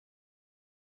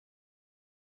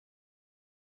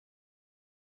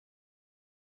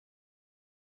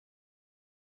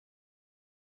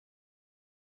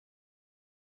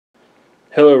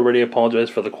Hello everybody, apologize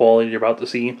for the quality you're about to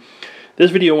see.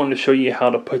 This video I wanted to show you how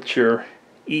to put your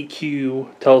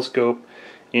EQ telescope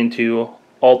into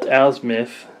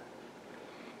Altazimuth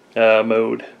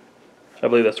mode. I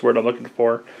believe that's the word I'm looking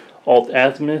for.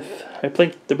 Altazimuth, I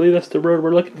believe that's the word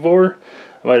we're looking for.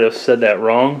 I might have said that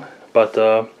wrong,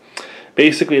 but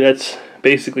basically that's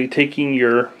taking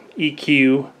your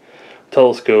EQ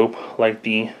telescope, like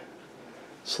the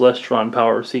Celestron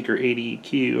Power Seeker 80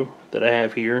 EQ that I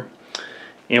have here.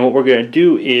 And what we're going to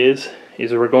do is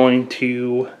we're going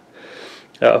to,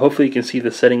 hopefully you can see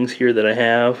the settings here that I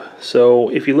have. So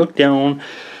if you look down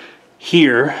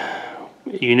here,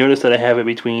 you notice that I have it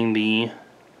between the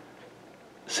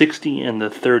 60 and the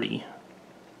 30.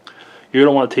 You're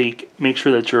going to want to make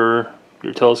sure that your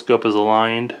telescope is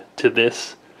aligned to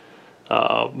this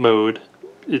mode.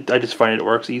 I just find it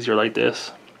works easier like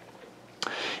this.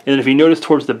 And then if you notice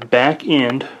towards the back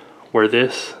end where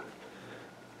this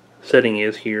setting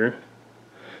is here,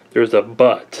 there's a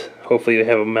butt. Hopefully they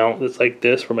have a mount that's like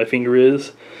this where my finger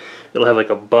is. It'll have like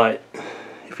a butt,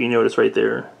 if you notice right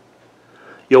there.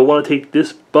 You'll want to take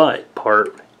this butt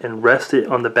part and rest it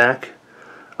on the back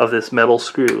of this metal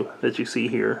screw that you see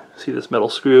here. See this metal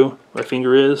screw my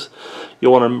finger is?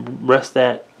 You'll want to rest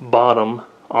that bottom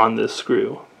on this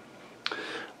screw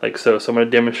like so. So I'm going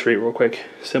to demonstrate real quick.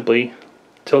 Simply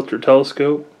tilt your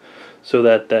telescope so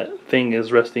that that thing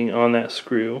is resting on that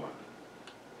screw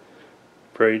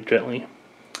very gently.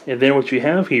 And then what you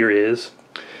have here is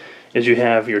you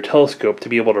have your telescope to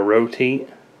be able to rotate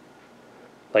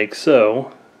like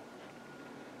so,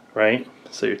 right?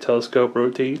 So your telescope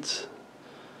rotates.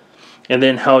 And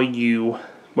then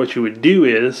what you would do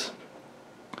is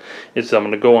I'm going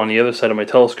to go on the other side of my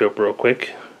telescope real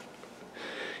quick.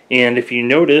 And if you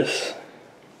notice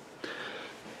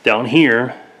down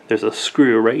here, there's a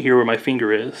screw right here where my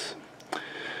finger is.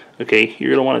 Okay, you're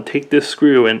going to want to take this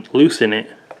screw and loosen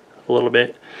it a little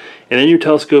bit, and then your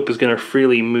telescope is going to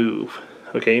freely move.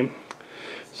 Okay,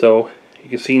 so you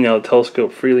can see now the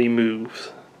telescope freely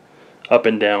moves up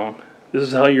and down. This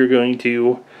is how you're going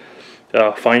to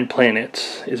find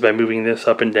planets, is by moving this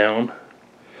up and down.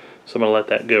 So I'm going to let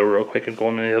that go real quick and go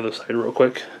on the other side real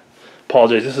quick.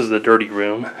 Apologize, this is the dirty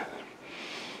room.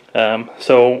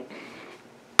 So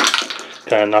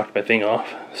kind of knocked my thing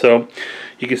off. So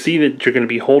you can see that you're going to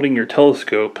be holding your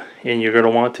telescope, and you're going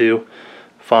to want to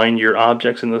find your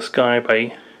objects in the sky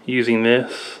by using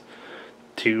this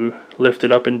to lift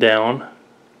it up and down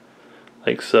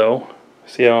like so.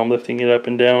 See how I'm lifting it up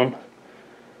and down?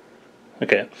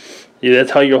 Okay, yeah,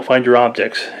 that's how you'll find your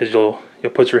objects, is you'll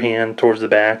put your hand towards the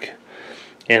back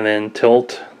and then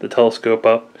tilt the telescope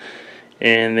up,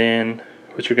 and then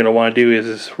what you're going to want to do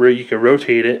is where you can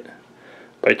rotate it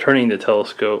by turning the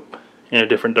telescope in a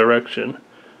different direction.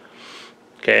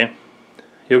 Okay,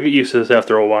 you'll get used to this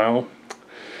after a while.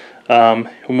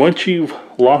 Once you've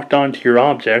locked onto your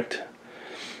object,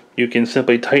 you can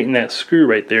simply tighten that screw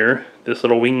right there, this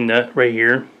little wing nut right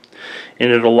here,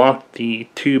 and it'll lock the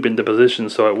tube into position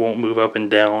so it won't move up and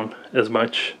down as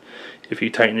much if you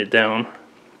tighten it down.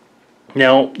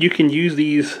 Now you can use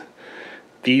these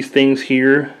things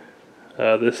here,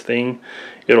 this thing,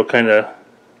 it'll kind of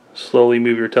slowly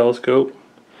move your telescope.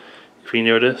 If you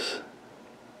notice,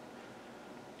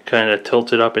 kind of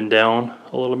tilt it up and down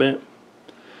a little bit.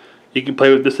 You can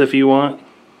play with this if you want.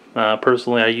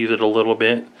 Personally, I use it a little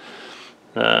bit.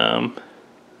 And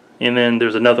then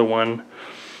there's another one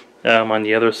on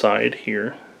the other side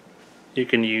here. You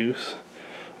can use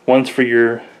one's for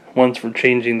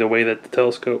changing the way that the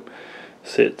telescope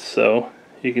sits. So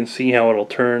you can see how it'll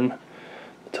turn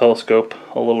the telescope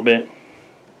a little bit.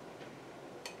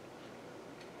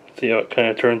 See how it kind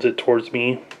of turns it towards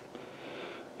me.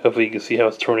 Hopefully you can see how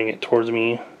it's turning it towards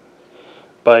me.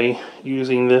 By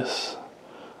using this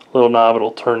little knob, it'll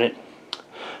turn it.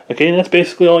 Okay, and that's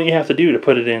basically all you have to do to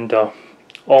put it into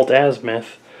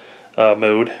Altazimuth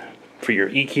mode for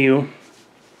your EQ.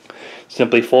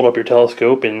 Simply fold up your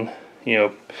telescope, and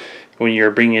when you're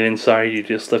bringing it inside, you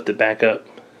just lift it back up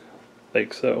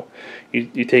like so.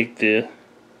 You take the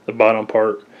bottom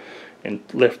part and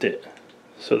lift it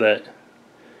so that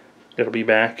it'll be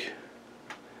back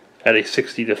at a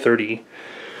 60 to 30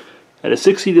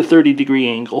 degree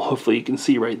angle. Hopefully you can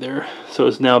see right there. So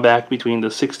it's now back between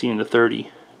the 60 and the 30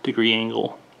 degree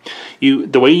angle.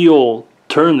 The way you'll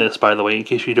turn this, by the way, in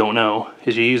case you don't know,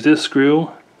 is you use this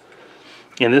screw,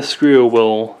 and this screw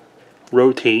will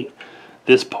rotate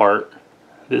this part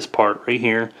right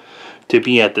here to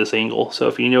be at this angle. So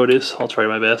if you notice, I'll try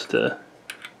my best to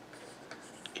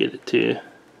get it to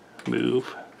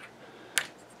move.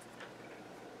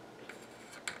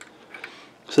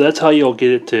 So that's how you'll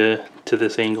get it to to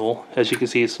this angle. As you can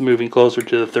see, it's moving closer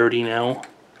to the 30 now.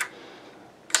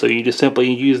 So you just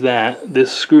simply use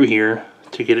this screw here,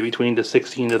 to get it between the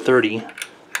 60 and the 30.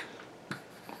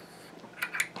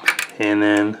 And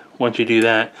then once you do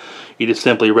that, you just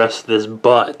simply rest this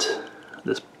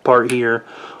part here,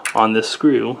 on this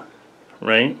screw,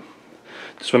 right?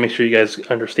 Just want to make sure you guys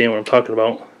understand what I'm talking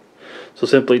about. So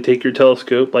simply take your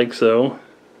telescope like so,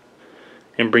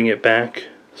 and bring it back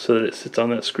so that it sits on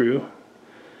that screw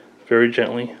very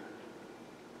gently.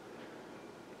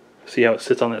 See how it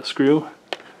sits on that screw?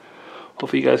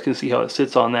 Hopefully you guys can see how it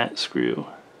sits on that screw.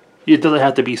 It doesn't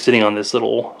have to be sitting on this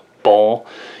little ball.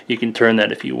 You can turn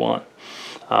that if you want.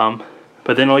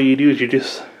 But then all you do is you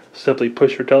just simply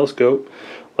push your telescope,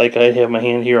 like I have my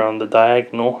hand here on the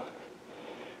diagonal,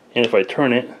 and if I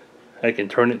turn it, I can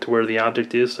turn it to where the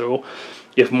object is. So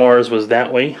if Mars was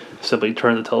that way, simply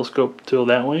turn the telescope to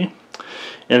that way.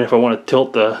 And if I want to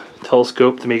tilt the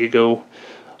telescope to make it go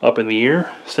up in the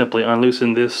air, simply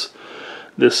unloosen this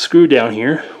screw down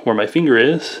here where my finger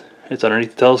is. It's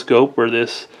underneath the telescope where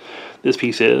this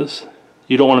piece is.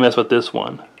 You don't want to mess with this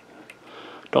one.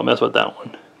 Don't mess with that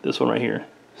one. This one right here.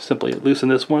 Simply loosen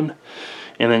this one,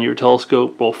 and then your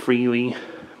telescope will freely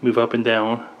move up and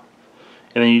down.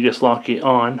 And then you just lock it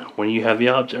on when you have the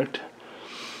object.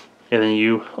 And then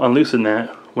you unloosen that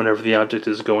whenever the object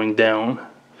is going down.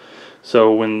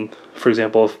 So when, for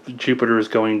example, if Jupiter is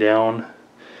going down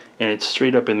and it's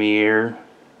straight up in the air,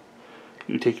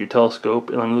 you take your telescope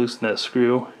and unloosen that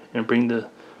screw and bring the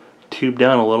tube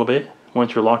down a little bit.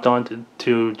 Once you're locked on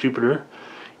to Jupiter,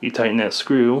 you tighten that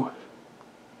screw,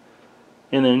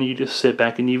 and then you just sit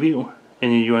back and you view,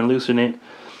 and you unloosen it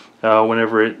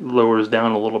whenever it lowers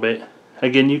down a little bit.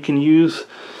 Again, you can use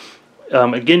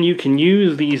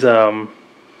these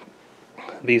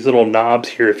little knobs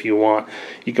here if you want.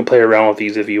 You can play around with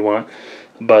these if you want,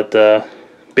 but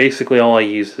basically all I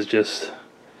use is just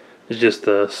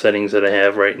the settings that I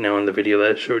have right now in the video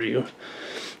that I showed you.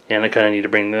 And I kind of need to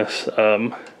bring this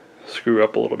screw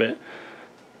up a little bit.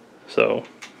 So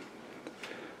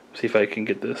see if I can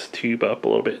get this tube up a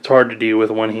little bit. It's hard to do with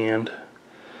one hand.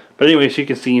 But anyways, you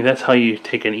can see that's how you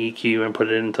take an EQ and put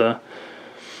it into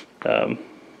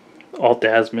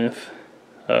Altazimuth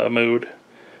mode.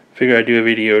 Figure I'd do a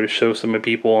video to show some of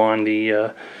people on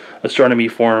the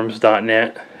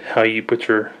astronomyforums.net how you put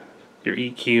your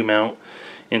EQ mount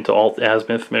into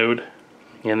Altazimuth mode.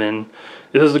 And then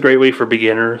this is a great way for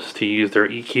beginners to use their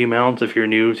EQ mounts. If you're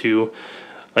new to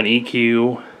an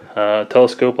EQ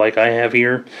telescope like I have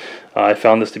here, I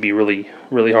found this to be really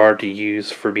hard to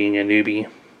use for being a newbie.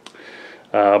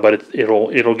 But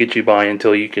it'll get you by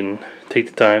until you can take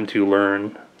the time to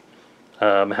learn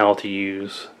how to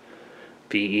use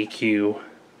the EQ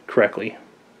correctly.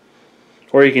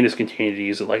 Or you can just continue to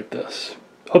use it like this.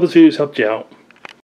 Hope this video has helped you out.